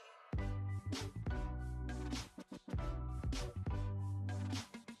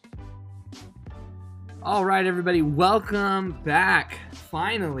All right, everybody, welcome back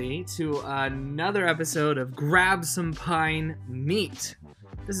finally to another episode of Grab Some Pine Meat.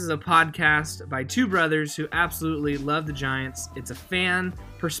 This is a podcast by two brothers who absolutely love the Giants. It's a fan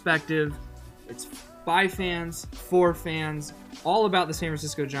perspective. It's by fans, for fans, all about the San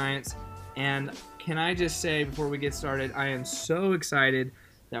Francisco Giants. And can I just say before we get started, I am so excited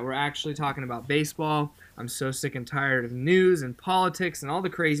that we're actually talking about baseball. I'm so sick and tired of news and politics and all the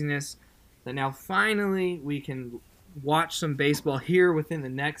craziness that now finally we can watch some baseball here within the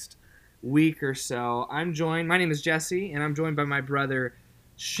next week or so. My name is Jesse, and I'm joined by my brother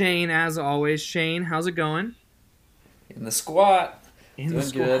Shane, as always. Shane, how's it going? In the squat. In the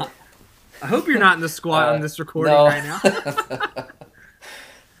squat. Good. I hope you're not in the squat on this recording right now.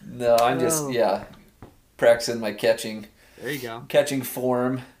 No, I'm just, practicing my catching. There you go. Catching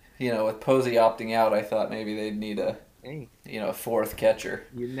form. You know, with Posey opting out, I thought maybe they'd need a fourth catcher.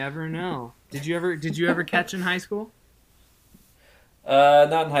 You never know. Did you ever catch in high school?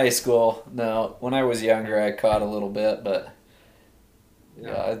 Not in high school. No. When I was younger, I caught a little bit, but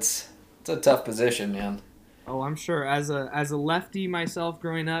it's a tough position, man. Oh, I'm sure. As a lefty myself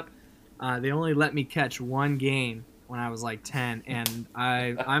growing up, they only let me catch one game when I was like 10, and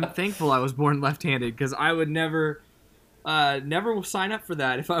I'm thankful I was born left-handed because I would never sign up for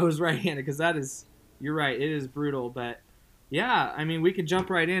that if I was right-handed, because you're right, it is brutal. But yeah, I mean, we could jump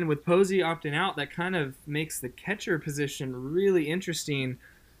right in with Posey opting out. That kind of makes the catcher position really interesting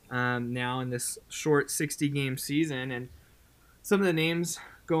now in this short 60-game season. And some of the names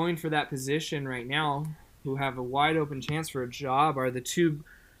going for that position right now who have a wide open chance for a job are the two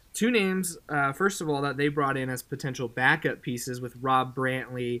names, first of all, that they brought in as potential backup pieces with Rob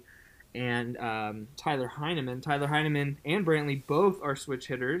Brantley and Tyler Heineman. Tyler Heineman and Brantley both are switch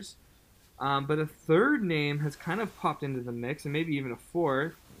hitters. But a third name has kind of popped into the mix, and maybe even a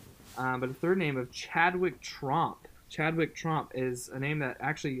fourth. But a third name of Chadwick Tromp. Chadwick Tromp is a name that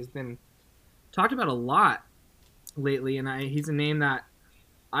actually has been talked about a lot lately, and he's a name that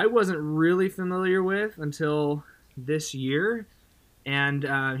I wasn't really familiar with until this year.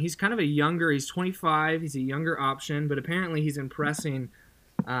 And he's kind of he's 25, he's a younger option, but apparently he's impressing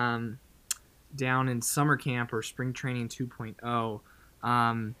down in summer camp or spring training 2.0.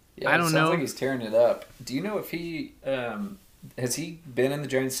 I don't know. Sounds like he's tearing it up. Do you know if he has he been in the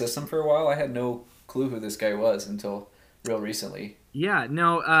Giants system for a while? I had no clue who this guy was until real recently. Yeah,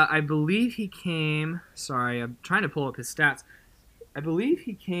 no, I believe he came. Sorry, I'm trying to pull up his stats. I believe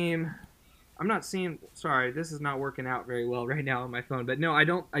he came. I'm not seeing. Sorry, this is not working out very well right now on my phone. But no, I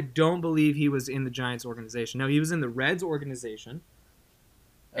don't believe he was in the Giants organization. No, he was in the Reds organization,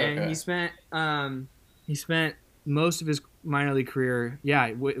 and okay. he spent most of his minor league career,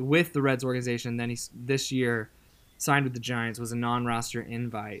 with the Reds organization. Then this year signed with the Giants, was a non-roster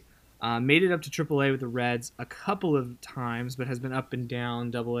invite. Made it up to AAA with the Reds a couple of times, but has been up and down,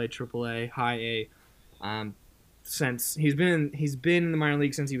 AA, AAA, High A, since he's been in the minor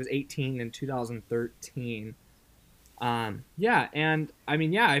league since he was 18 in 2013. And I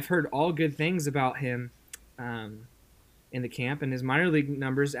mean, I've heard all good things about him in the camp, and his minor league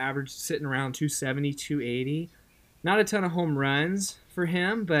numbers averaged sitting around 270, 280. Not a ton of home runs for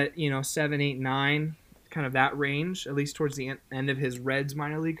him, but 7, 8, 9, kind of that range, at least towards the end of his Reds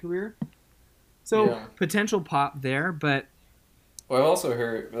minor league career. So potential pop there, but I've also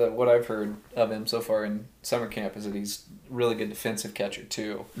heard what I've heard of him so far in summer camp is that he's a really good defensive catcher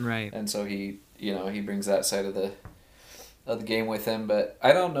too. Right. And so he brings that side of the game with him. But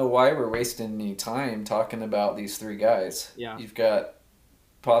I don't know why we're wasting any time talking about these three guys. Yeah. You've got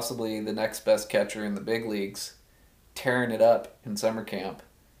possibly the next best catcher in the big leagues tearing it up in summer camp.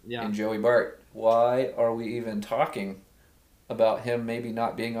 Yeah. And Joey Bart. Why are we even talking about him maybe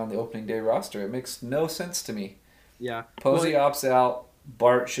not being on the opening day roster? It makes no sense to me. Yeah. Posey opts out.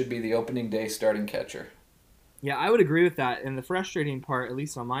 Bart should be the opening day starting catcher. Yeah, I would agree with that. And the frustrating part, at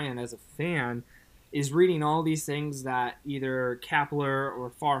least on my end as a fan, is reading all these things that either Kapler or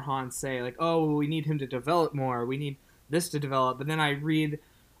Farhan say, like, oh, we need him to develop more. We need this to develop. But then I read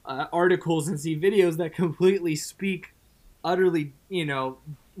articles and see videos that completely speak utterly,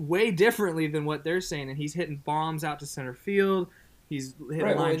 way differently than what they're saying. And he's hitting bombs out to center field. He's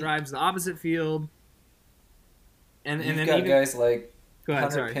hitting line drives to the opposite field. And you've then got guys like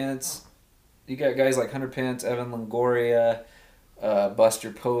Hunter Pence. You got guys like Hunter Pence, Evan Longoria, Buster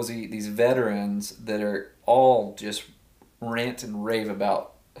Posey, these veterans that are all just rant and rave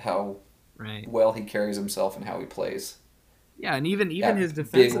about how well he carries himself and how he plays. Yeah, and even his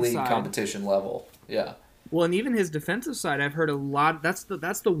defensive big league side, competition level. Yeah. Well, and even his defensive side, I've heard a lot. That's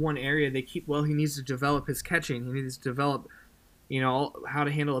the one area they keep. Well, he needs to develop his catching. He needs to develop, how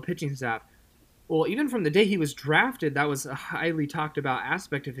to handle a pitching staff. Well, even from the day he was drafted, that was a highly talked about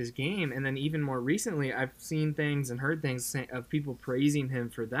aspect of his game. And then even more recently, I've seen things and heard things of people praising him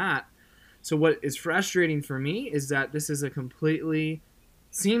for that. So what is frustrating for me is that this is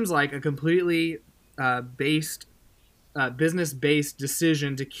seems like a completely based, business-based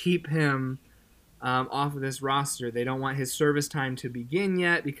decision to keep him off of this roster. They don't want his service time to begin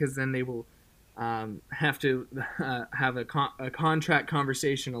yet because then they will have to have a contract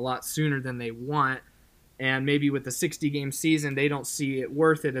conversation a lot sooner than they want. And maybe with the 60-game season, they don't see it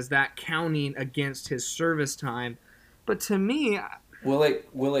worth it as that counting against his service time. But to me, will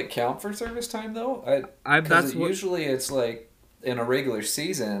it count for service time though? Usually it's like in a regular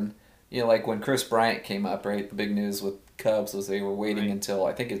season, like when Chris Bryant came up, right? The big news with Cubs was they were waiting until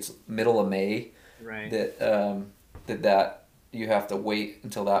I think it's middle of May, right? That you have to wait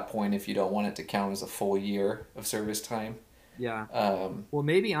until that point if you don't want it to count as a full year of service time. Yeah. Well,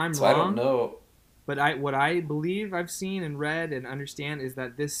 maybe I'm wrong. I don't know. But what I believe I've seen and read and understand is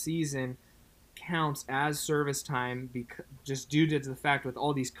that this season counts as service time just due to the fact with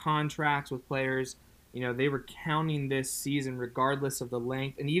all these contracts with players, they were counting this season regardless of the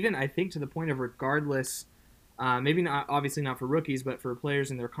length, and even I think to the point of regardless, maybe not obviously not for rookies, but for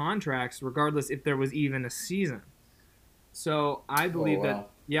players in their contracts, regardless if there was even a season. So I believe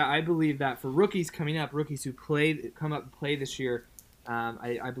I believe that for rookies coming up, rookies who come up and play this year,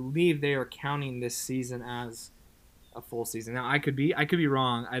 I believe they are counting this season as a full season. Now I could be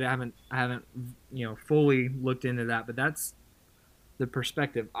wrong. I haven't fully looked into that, but that's the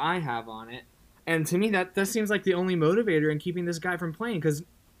perspective I have on it. And to me, that seems like the only motivator in keeping this guy from playing. Because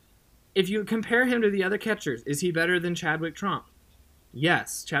if you compare him to the other catchers, is he better than Chadwick Tromp?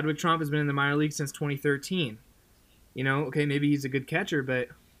 Yes, Chadwick Tromp has been in the minor league since 2013. Okay, maybe he's a good catcher, but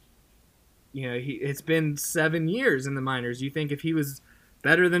it's been 7 years in the minors. You think if he was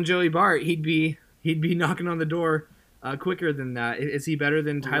better than Joey Bart, he'd be knocking on the door quicker than that. Is he better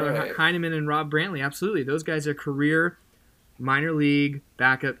than Tyler Heineman and Rob Brantley? Absolutely. Those guys are career minor league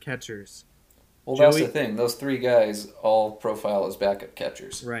backup catchers. Well, that's the thing. Those three guys all profile as backup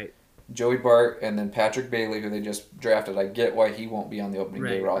catchers. Right. Joey Bart and then Patrick Bailey, who they just drafted. I get why he won't be on the opening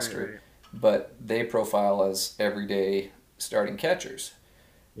day roster. Right. But they profile as everyday starting catchers.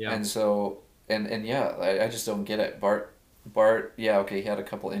 Yeah. And so, and yeah, I just don't get it. Bart, yeah, okay, he had a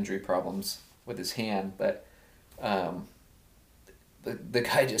couple injury problems with his hand, but the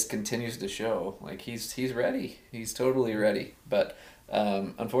guy just continues to show like he's ready. He's totally ready. But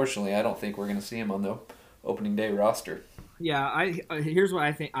unfortunately, I don't think we're going to see him on the opening day roster. Yeah, here's what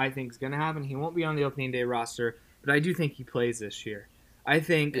I think is going to happen. He won't be on the opening day roster, but I do think he plays this year. I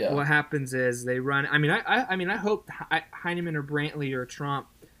think what happens is they run. I mean, I hope Heineman or Brantley or Tromp,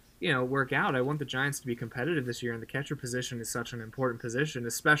 work out. I want the Giants to be competitive this year, and the catcher position is such an important position,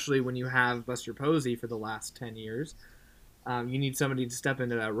 especially when you have Buster Posey for the last 10 years. You need somebody to step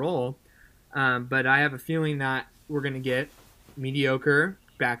into that role. But I have a feeling that we're going to get mediocre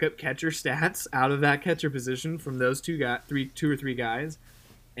backup catcher stats out of that catcher position from those two or three guys.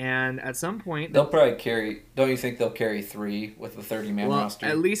 And at some point, they'll probably carry. Don't you think they'll carry 3 with the 30-man roster?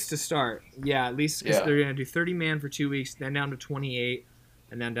 At least to start, yeah. At least they're going to do 30 man for 2 weeks, then down to 28,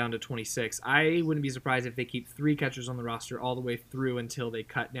 and then down to 26. I wouldn't be surprised if they keep 3 catchers on the roster all the way through until they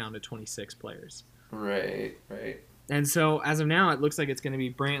cut down to 26 players. Right. And so as of now, it looks like it's going to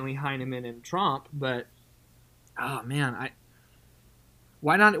be Brantley, Heineman, and Tromp. But oh man,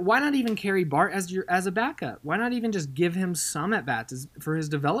 Why not even carry Bart as a backup? Why not even just give him some at bats for his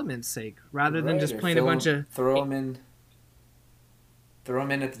development's sake, rather than just playing a bunch of throw him in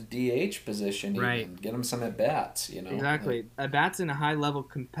at the DH position, right? Even. Get him some at bats, Exactly, at bats in a high level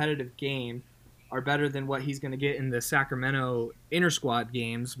competitive game are better than what he's going to get in the Sacramento inter squad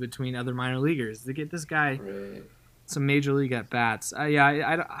games between other minor leaguers. To get this guy some major league at bats,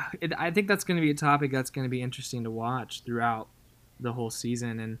 I think that's going to be a topic that's going to be interesting to watch throughout the whole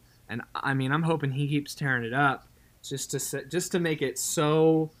season, and I mean, I'm hoping he keeps tearing it up just to make it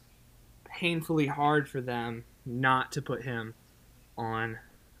so painfully hard for them not to put him on,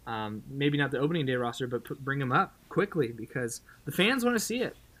 maybe not the opening day roster, but bring him up quickly because the fans want to see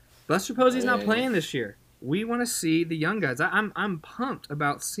it. Buster Posey's not playing this year. We want to see the young guys. I'm pumped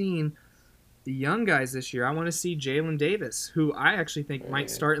about seeing the young guys this year. I want to see Jalen Davis, who I actually think might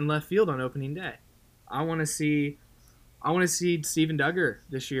start in left field on opening day. I want to see Steven Duggar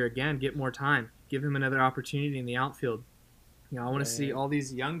this year again, get more time, give him another opportunity in the outfield. I want to see all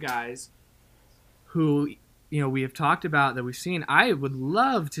these young guys who, we have talked about that we've seen. I would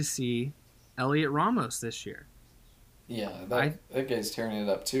love to see Elliot Ramos this year. Yeah, that guy's tearing it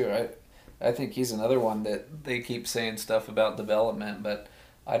up too. I think he's another one that they keep saying stuff about development, but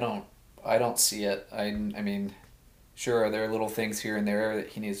I I don't see it. I mean, sure, there are little things here and there that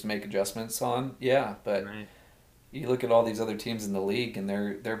he needs to make adjustments on. Yeah, but Right. you look at all these other teams in the league, and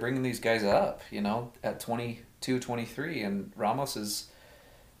they're bringing these guys up, at 22, 23, and Ramos is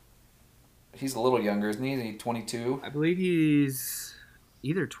he's a little younger, isn't he? Is he 22? I believe he's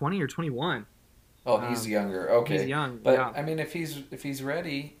either 20 or 21. Oh, he's younger. He's Okay, young. but Yeah. I mean, if he's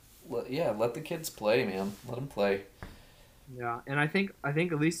ready, yeah, let the kids play, man. Let them play. Yeah, and I think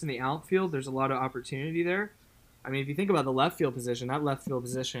at least in the outfield, there's a lot of opportunity there. I mean, if you think about the left field position, that left field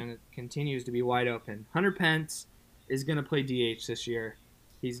position continues to be wide open. Hunter Pence is going to play DH this year.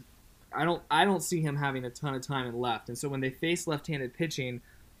 He's I don't see him having a ton of time in left. And so when they face left-handed pitching,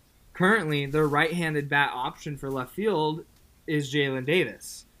 currently their right-handed bat option for left field is Jalen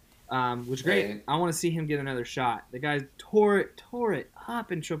Davis. Which great. Right. I want to see him get another shot. The guy tore it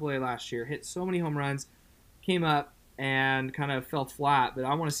up in AAA last year. Hit so many home runs, came up and kind of fell flat. But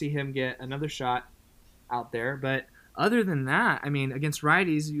I want to see him get another shot out there. But other than that, I mean, against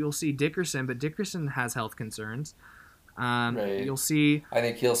righties, you'll see Dickerson, but Dickerson has health concerns. Right. You'll see. I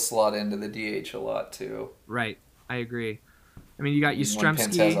think he'll slot into the DH a lot too. Right. I agree. I mean, you got When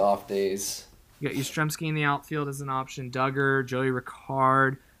Pence has Yastrzemski. off days. You got Yastrzemski in the outfield as an option. Duggar, Joey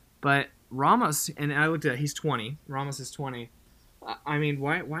Ricard, but Ramos. And I looked at it, he's 20. Ramos is 20. I mean,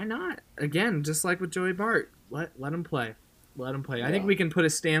 why not? Again, just like with Joey Bart, let him play. Let him play. I think Yeah. we can put a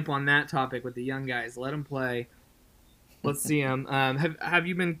stamp on that topic with the young guys. Let them play. Let's see them. Have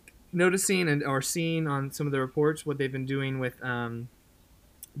you been noticing or seeing on some of the reports what they've been doing with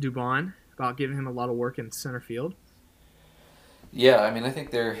Dubon about giving him a lot of work in center field? Yeah, I mean, I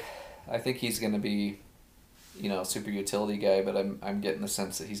think he's going to be, super utility guy, but I'm getting the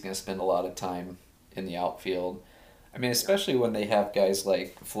sense that he's going to spend a lot of time in the outfield. I mean, especially when they have guys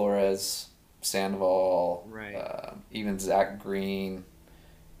like Flores, Sandoval, Right. even Zach Green,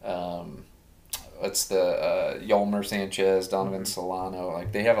 what's the Yolmer Sanchez, Donovan Solano.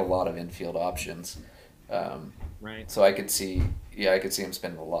 Like they have a lot of infield options. Right. So I could see him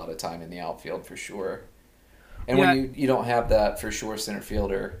spending a lot of time in the outfield for sure. And Yeah. when you don't have that for sure center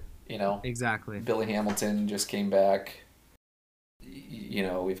fielder, Exactly. Billy Hamilton just came back.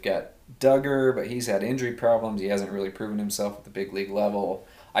 We've got Duggar, but he's had injury problems. He hasn't really proven himself at the big league level.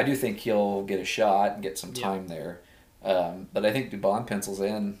 I do think he'll get a shot and get some time there. But I think Dubon pencils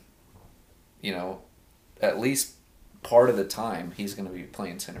in, at least part of the time he's going to be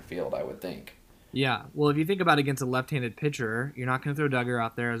playing center field, I would think. Yeah. Well, if you think about it against a left-handed pitcher, you're not going to throw Duggar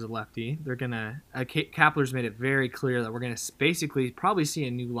out there as a lefty. They're going to Kapler's made it very clear that we're going to basically probably see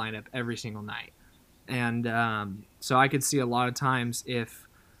a new lineup every single night. And so I could see a lot of times if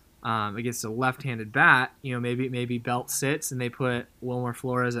against a left-handed bat, maybe Belt sits and they put Wilmer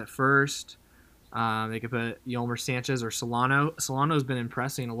Flores at first. They could put Yolmer Sanchez or Solano. Solano's been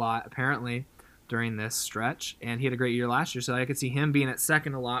impressing a lot apparently during this stretch, and he had a great year last year. So I could see him being at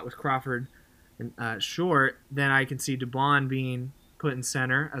second a lot with Crawford short. Then I can see Dubon being put in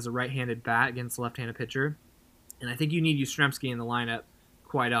center as a right-handed bat against a left-handed pitcher. And I think you need Yastrzemski in the lineup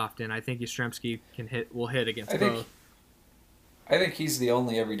quite often. I think Yastrzemski will hit against both. I think he's the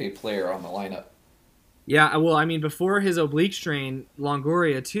only everyday player on the lineup. Yeah, well, I mean, before his oblique strain,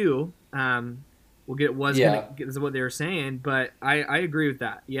 Longoria too. Is what they were saying, but I agree with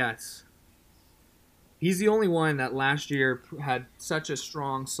that. Yes, he's the only one that last year had such a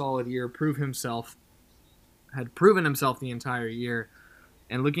strong, solid year, had proven himself the entire year.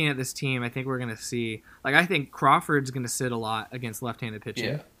 And looking at this team, I think we're going to see, I think Crawford's going to sit a lot against left-handed pitching.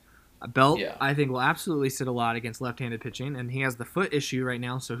 Yeah. Belt, I think, will absolutely sit a lot against left-handed pitching, and he has the foot issue right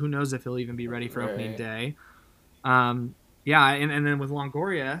now, so who knows if he'll even be ready for opening day. And then with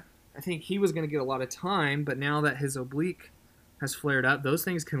Longoria, I think he was going to get a lot of time, but now that his oblique has flared up, those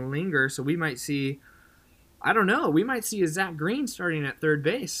things can linger, so we might see, I don't know, we might see a Zach Green starting at third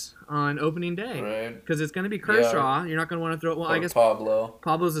base on opening day. Right. Because it's going to be Kershaw. You're not going to want to throw, I guess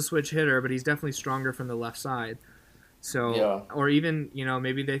Pablo's a switch hitter, but he's definitely stronger from the left side. So, or even,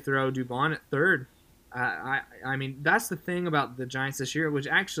 maybe they throw Dubon at third. I mean, that's the thing about the Giants this year, which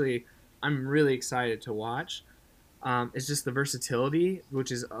actually I'm really excited to watch. It's just the versatility,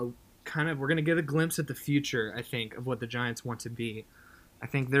 which is we're going to get a glimpse at the future, I think, of what the Giants want to be. I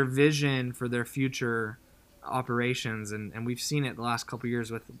think their vision for their future operations, and we've seen it the last couple of years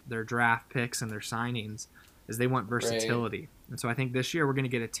with their draft picks and their signings, is they want versatility. Right. And so I think this year we're going to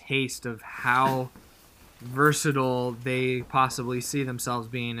get a taste of how versatile they possibly see themselves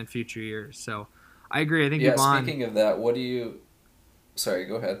being in future years. So I agree. I think Dubon. Speaking of that, Sorry,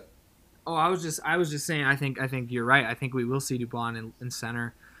 go ahead. Oh, I was just saying. I think you're right. I think we will see Dubon in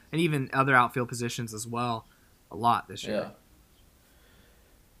center and even other outfield positions as well a lot this year.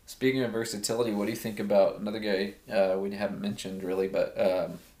 Speaking of versatility, what do you think about another guy we haven't mentioned really, but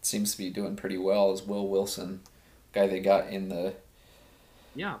seems to be doing pretty well is Will Wilson, guy they got in the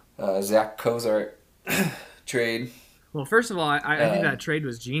Yeah. Zach Kozart trade. Well, first of all, I think that trade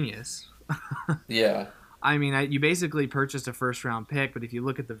was genius. Yeah. I mean, you basically purchased a first round pick, but if you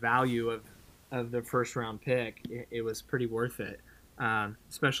look at the value of the first round pick, it was pretty worth it,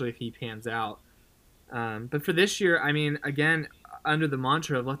 especially if he pans out. But for this year, I mean, again, under the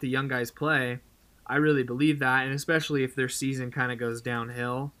mantra of let the young guys play, I really believe that, and especially if their season kind of goes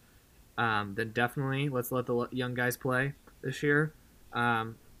downhill, then definitely let's let the young guys play this year.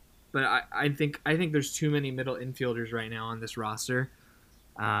 But I think there's too many middle infielders right now on this roster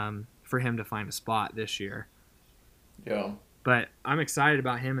for him to find a spot this year. Yeah. But I'm excited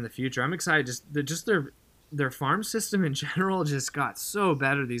about him in the future. I'm excited just their farm system in general just got so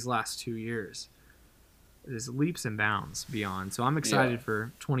better these last 2 years. There's leaps and bounds beyond. So I'm excited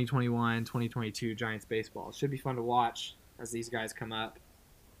for 2021, 2022 Giants baseball. It should be fun to watch as these guys come up.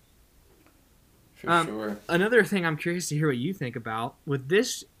 For sure. Another thing I'm curious to hear what you think about. With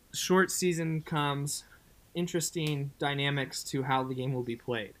this short season comes interesting dynamics to how the game will be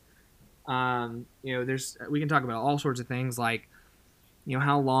played. We can talk about all sorts of things like,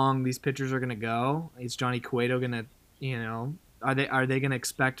 how long these pitchers are going to go. Is Johnny Cueto going to, are they going to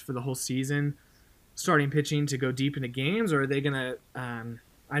expect for the whole season starting pitching to go deep into games, or are they going to,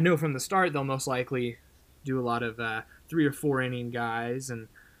 I know from the start they'll most likely do a lot of 3 or 4 inning guys, and,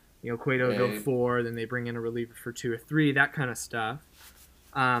 Cueto go 4, then they bring in a reliever for 2 or 3, that kind of stuff.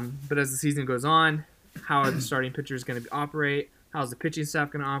 But as the season goes on, how are the starting pitchers going to operate? How's the pitching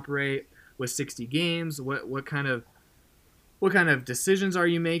staff going to operate with 60 games? What kind of decisions are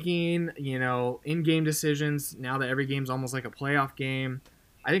you making? In-game decisions. Now that every game's almost like a playoff game,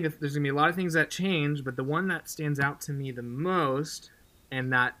 I think there's going to be a lot of things that change. But the one that stands out to me the most,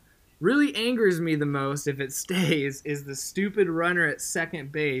 and that really angers me the most if it stays, is the stupid runner at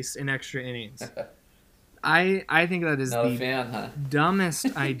second base in extra innings. I think that is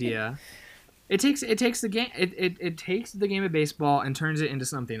dumbest idea. It takes the game. It takes the game of baseball and turns it into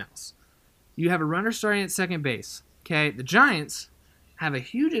something else. You have a runner starting at second base. Okay, the Giants have a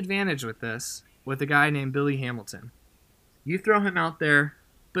huge advantage with this, with a guy named Billy Hamilton. You throw him out there,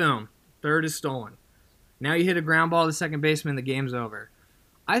 boom, third is stolen. Now you hit a ground ball to second baseman, the game's over.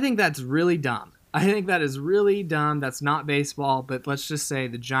 I think that's really dumb. I think that is really dumb. That's not baseball, but let's just say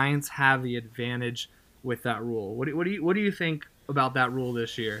the Giants have the advantage with that rule. What do you think about that rule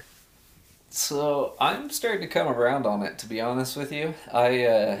this year? So I'm starting to come around on it, to be honest with you.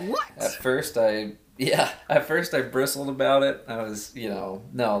 At first I bristled about it. I was, no,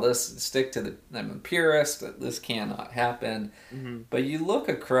 let's stick to I'm a purist. This cannot happen. Mm-hmm. But you look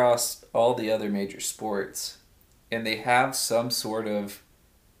across all the other major sports, and they have some sort of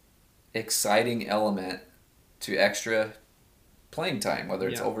exciting element to extra playing time, whether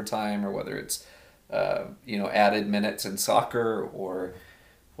it's overtime or whether it's added minutes in soccer or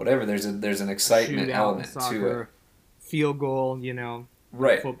whatever. There's an excitement element soccer, to it. Field goal,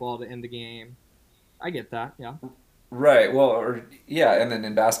 right. Football to end the game. I get that, yeah. Right. Well, and then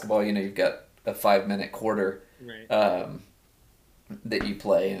in basketball, you've got a 5-minute quarter that you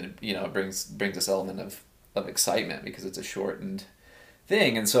play, and it brings this element of excitement because it's a shortened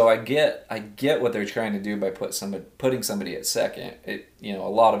thing. And so I get what they're trying to do by putting somebody at second. A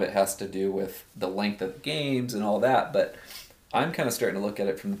lot of it has to do with the length of the games and all that, but I'm kind of starting to look at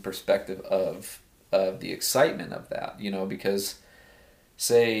it from the perspective of the excitement of that, because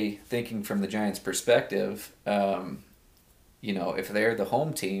say, thinking from the Giants' perspective, if they're the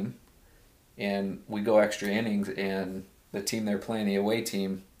home team and we go extra innings and the team they're playing, the away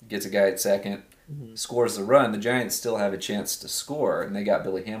team, gets a guy at second, mm-hmm. scores the run, the Giants still have a chance to score, and they got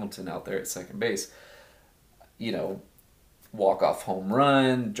Billy Hamilton out there at second base. Walk-off home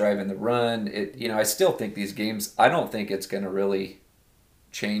run, driving the run. I still think these games, I don't think it's going to really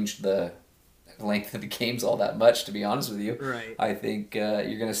change the length of the games all that much, to be honest with you. Right. I think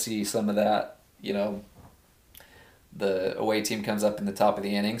you're going to see some of that, the away team comes up in the top of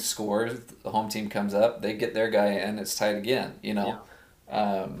the inning, scores, the home team comes up, they get their guy in, it's tied again, Yeah.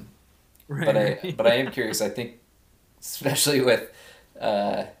 Right. But I am curious, I think, especially with,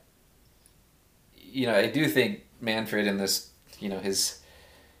 I do think Manfred and this, his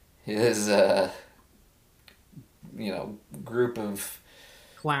group of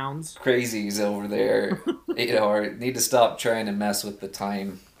clowns, crazies over there, need to stop trying to mess with the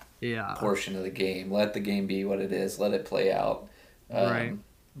time portion of the game. Let the game be what it is. Let it play out. Right.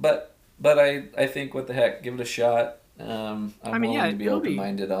 But I think, what the heck, give it a shot. I'm willing to be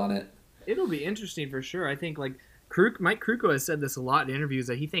open-minded on it. It'll be interesting for sure. I think, Mike Krukow has said this a lot in interviews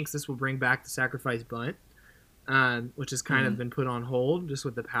that he thinks this will bring back the sacrifice bunt, which has kind of been put on hold just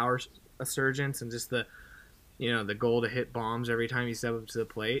with the power surgence and just the goal to hit bombs every time you step up to the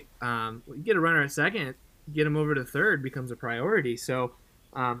plate. You get a runner at second, get him over to third becomes a priority. So,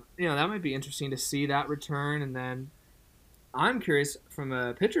 that might be interesting to see that return. And then I'm curious from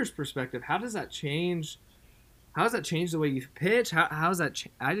a pitcher's perspective, how does that change? How does that change the way you pitch? How's that?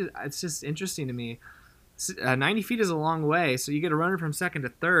 It's just interesting to me. 90 feet is a long way, so you get a runner from second to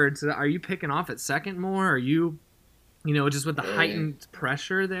third. So are you picking off at second more? Are you, just with the heightened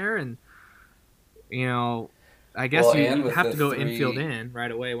pressure there? And, I guess you have to go infield in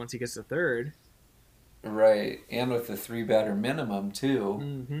right away once he gets to third. Right, and with the 3-batter minimum,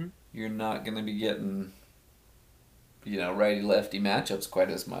 too, you're not going to be getting, righty-lefty matchups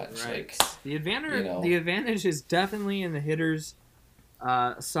quite as much. Right. The advantage is definitely in the hitter's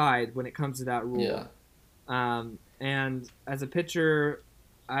side when it comes to that rule. Yeah. And as a pitcher,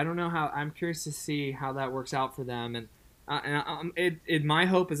 I don't know how. I'm curious to see how that works out for them. And my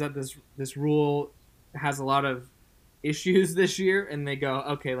hope is that this rule has a lot of issues this year, and they go,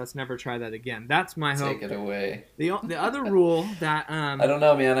 okay, let's never try that again. That's my hope. Take it away. The other rule that I don't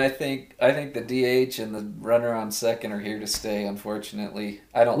know, man. I think the DH and the runner on second are here to stay. Unfortunately,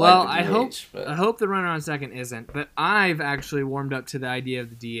 I don't like the DH. I hope the runner on second isn't, but I've actually warmed up to the idea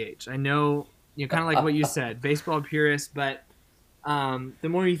of the DH. I know. Kind of like what you said, baseball purist, but the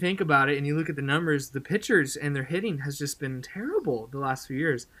more you think about it and you look at the numbers, the pitchers and their hitting has just been terrible the last few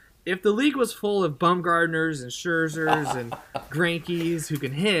years. If the league was full of Bumgarners and Scherzers and Greinke's who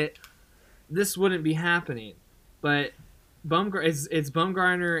can hit, this wouldn't be happening. But it's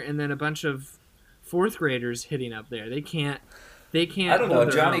Bumgarner and then a bunch of fourth graders hitting up there. They can't. I don't know.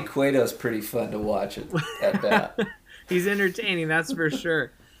 Johnny Cueto's pretty fun to watch at bat. He's entertaining, that's for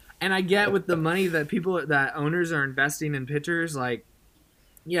sure. And I get with the money that owners are investing in pitchers, like,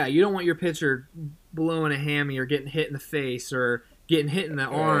 yeah, you don't want your pitcher blowing a hammy or getting hit in the face or getting hit in the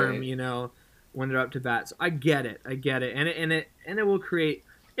arm, when they're up to bat. So I get it, and it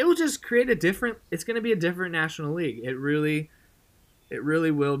will just create a different. It's going to be a different National League. It really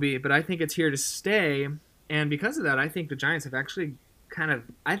will be. But I think it's here to stay, and because of that, I think the Giants have actually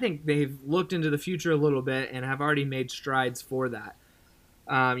I think they've looked into the future a little bit and have already made strides for that.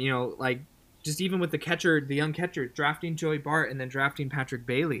 Just even with the young catcher, drafting Joey Bart and then drafting Patrick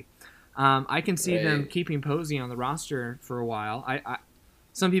Bailey. I can see them keeping Posey on the roster for a while.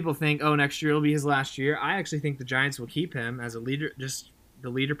 Some people think, next year will be his last year. I actually think the Giants will keep him as a leader, just the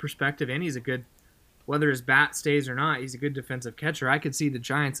leader perspective, and he's a good, whether his bat stays or not, he's a good defensive catcher. I could see the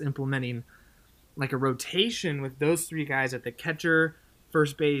Giants implementing like a rotation with those three guys at the catcher,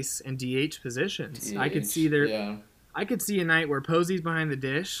 first base, and DH positions. I could see a night where Posey's behind the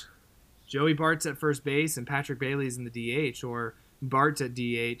dish, Joey Bart's at first base, and Patrick Bailey's in the DH, or Bart's at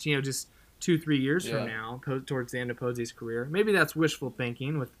DH, just 2-3 years from now, towards the end of Posey's career. Maybe that's wishful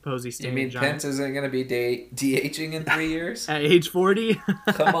thinking with Posey staying in Giants. Pence isn't going to be DHing in 3 years? At age 40?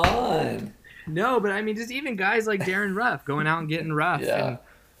 Come on. No, but I mean, just even guys like Darren Ruff going out and getting rough. Yeah.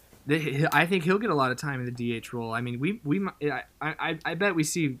 And I think he'll get a lot of time in the DH role. I mean, I bet we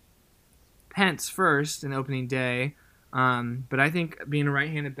see Pence first in opening day. But I think being a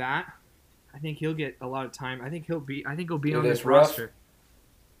right-handed bat, I think he'll get a lot of time. I think he'll be on this roster.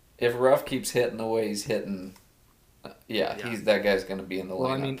 If Ruff keeps hitting the way he's hitting, that guy's going to be in the lineup.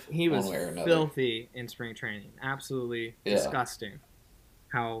 Well, I mean, he was filthy in spring training. Absolutely disgusting.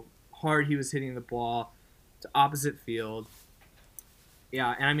 How hard he was hitting the ball to opposite field.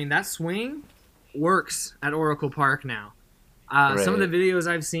 Yeah, and I mean, that swing works at Oracle Park now. Some of the videos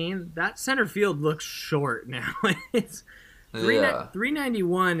I've seen, that center field looks short now. It's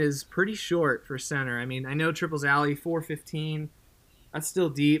 391 is pretty short for center. I mean, I know Triples Alley 415. That's still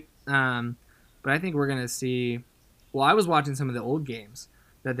deep. But I think we're gonna see. Well, I was watching some of the old games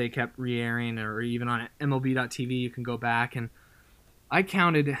that they kept re-airing, or even on MLB.TV. You can go back, and I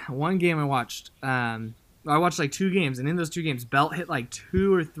counted one game I watched. I watched like 2 games, and in those 2 games, Belt hit like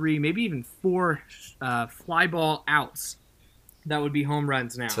 2 or 3, maybe even 4 fly ball outs. That would be home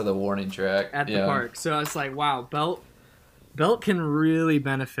runs now. To the warning track. At the park. So it's like, wow, Belt can really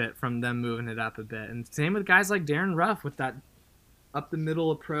benefit from them moving it up a bit. And same with guys like Darren Ruff with that up the middle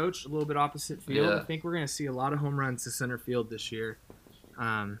approach, a little bit opposite field. Yeah. I think we're going to see a lot of home runs to center field this year.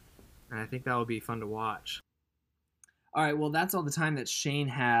 And I think that will be fun to watch. All right, well, that's all the time that Shane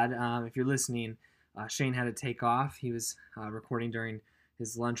had. If you're listening, Shane had to take off. He was recording during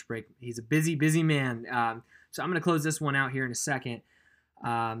his lunch break. He's a busy, busy man. So I'm going to close this one out here in a second.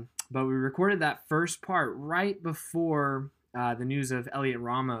 But we recorded that first part right before the news of Elliot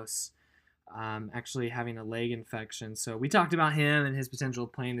Ramos actually having a leg infection. So we talked about him and his potential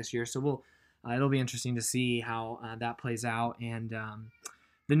of playing this year. So it'll be interesting to see how that plays out. And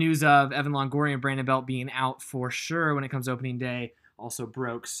the news of Evan Longoria and Brandon Belt being out for sure when it comes to opening day also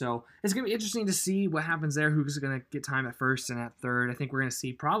broke. So it's going to be interesting to see what happens there, who's going to get time at first and at third. I think we're going to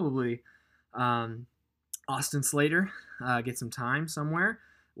see probably Austin Slater get some time somewhere,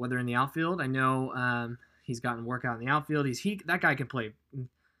 whether in the outfield. I know he's gotten workout in the outfield. That guy can play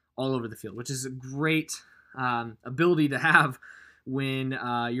all over the field, which is a great ability to have when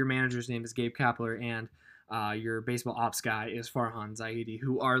your manager's name is Gabe Kapler and your baseball ops guy is Farhan Zaidi,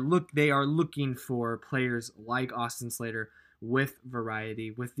 they are looking for players like Austin Slater with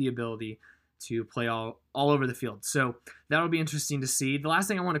variety, with the ability to play all over the field. So that'll be interesting to see. The last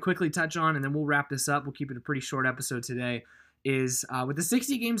thing I want to quickly touch on, and then we'll wrap this up, we'll keep it a pretty short episode today, is with the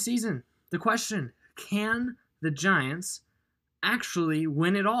 60-game season, the question, can the Giants actually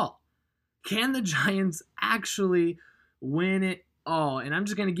win it all? Can the Giants actually win it all? And I'm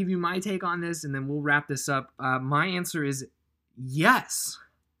just going to give you my take on this, and then we'll wrap this up. My answer is yes.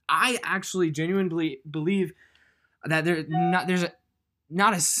 I actually genuinely believe that there's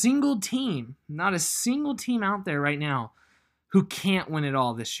not a single team out there right now who can't win it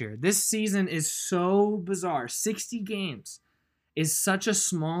all this year. This season is so bizarre. 60 games is such a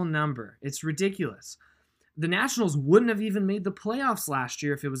small number. It's ridiculous. The Nationals wouldn't have even made the playoffs last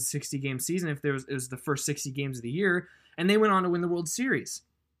year if it was a 60-game season, if it was the first 60 games of the year, and they went on to win the World Series.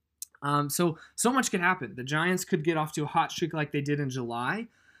 So much could happen. The Giants could get off to a hot streak like they did in July,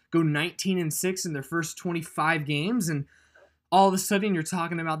 go 19-6 in their first 25 games, and all of a sudden you're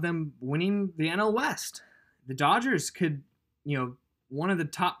talking about them winning the NL West. The Dodgers could, one of the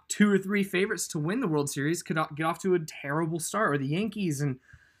top 2 or 3 favorites to win the World Series could get off to a terrible start, or the Yankees, and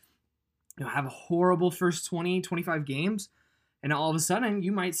have a horrible first 20, 25 games, and all of a sudden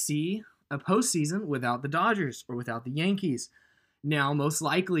you might see a postseason without the Dodgers or without the Yankees. Now, most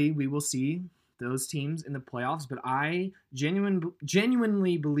likely we will see those teams in the playoffs, but I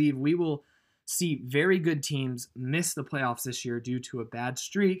genuinely believe we will see very good teams miss the playoffs this year due to a bad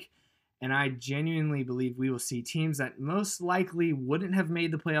streak, and I genuinely believe we will see teams that most likely wouldn't have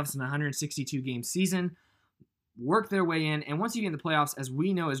made the playoffs in a 162-game season work their way in, and once you get in the playoffs, as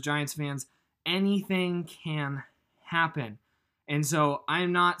we know as Giants fans, anything can happen. And so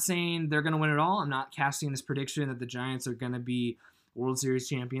I'm not saying they're going to win it all. I'm not casting this prediction that the Giants are going to be World Series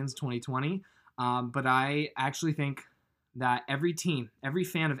champions 2020, but I actually think that every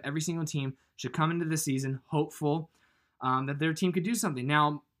fan of every single team should come into the season hopeful that their team could do something.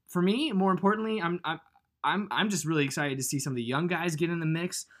 Now, for me, more importantly, I'm just really excited to see some of the young guys get in the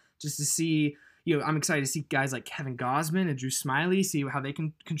mix, just to see. I'm excited to see guys like Kevin Gausman and Drew Smyly, see how they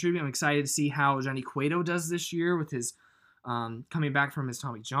can contribute. I'm excited to see how Johnny Cueto does this year with his coming back from his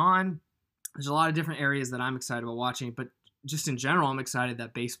Tommy John. There's a lot of different areas that I'm excited about watching, but just in general, I'm excited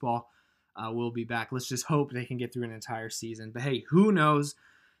that baseball will be back. Let's just hope they can get through an entire season. But hey, who knows?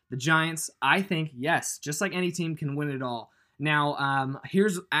 The Giants, I think, yes, just like any team, can win it all. Now,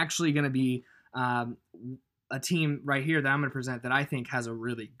 here's actually going to be a team right here that I'm going to present that I think has a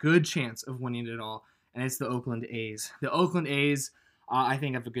really good chance of winning it all, and it's the Oakland A's. The Oakland A's, I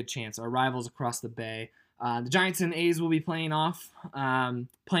think, have a good chance. Our rivals across the bay. The Giants and A's will be playing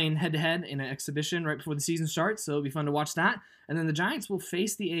head-to-head in an exhibition right before the season starts, so it'll be fun to watch that. And then the Giants will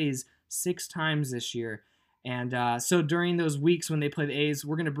face the A's 6 times this year. And so during those weeks when they play the A's,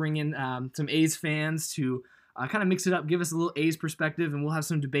 we're going to bring in some A's fans to kind of mix it up, give us a little A's perspective, and we'll have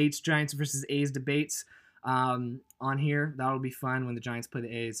some debates, Giants versus A's debates on here. That'll be fun when the Giants play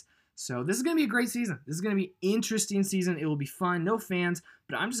the A's. So this is going to be a great season. This is going to be an interesting season. It will be fun. No fans,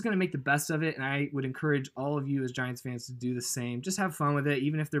 but I'm just going to make the best of it, and I would encourage all of you as Giants fans to do the same. Just have fun with it,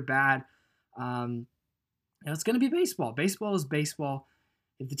 even if they're bad. It's going to be baseball. Baseball is baseball.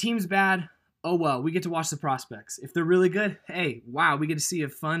 If the team's bad, oh well, we get to watch the prospects. If they're really good, hey, wow, we get to see a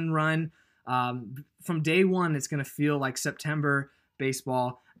fun run. From day one, it's going to feel like September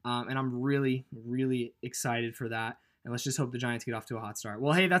baseball, and I'm really, really excited for that. And let's just hope the Giants get off to a hot start.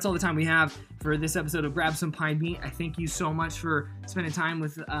 Well, hey, that's all the time we have for this episode of Grab Some Pine Meat. I thank you so much for spending time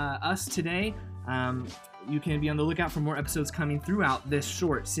with us today. You can be on the lookout for more episodes coming throughout this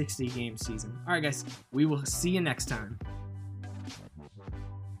short 60-game season. All right, guys, we will see you next time.